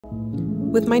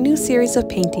With my new series of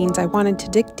paintings, I wanted to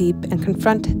dig deep and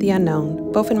confront the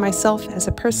unknown, both in myself as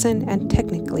a person and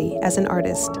technically as an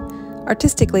artist.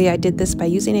 Artistically, I did this by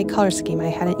using a color scheme I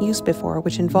hadn't used before,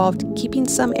 which involved keeping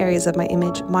some areas of my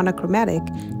image monochromatic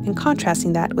and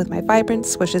contrasting that with my vibrant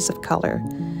swishes of color.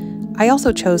 I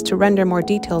also chose to render more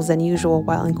details than usual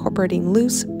while incorporating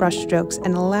loose brushstrokes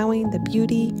and allowing the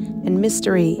beauty and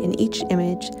mystery in each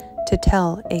image to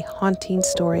tell a haunting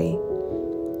story.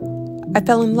 I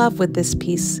fell in love with this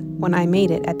piece when I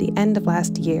made it at the end of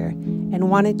last year and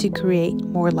wanted to create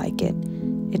more like it.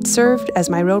 It served as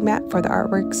my roadmap for the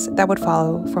artworks that would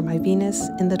follow for my Venus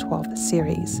in the 12th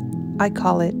series. I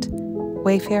call it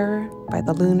Wayfarer by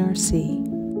the Lunar Sea.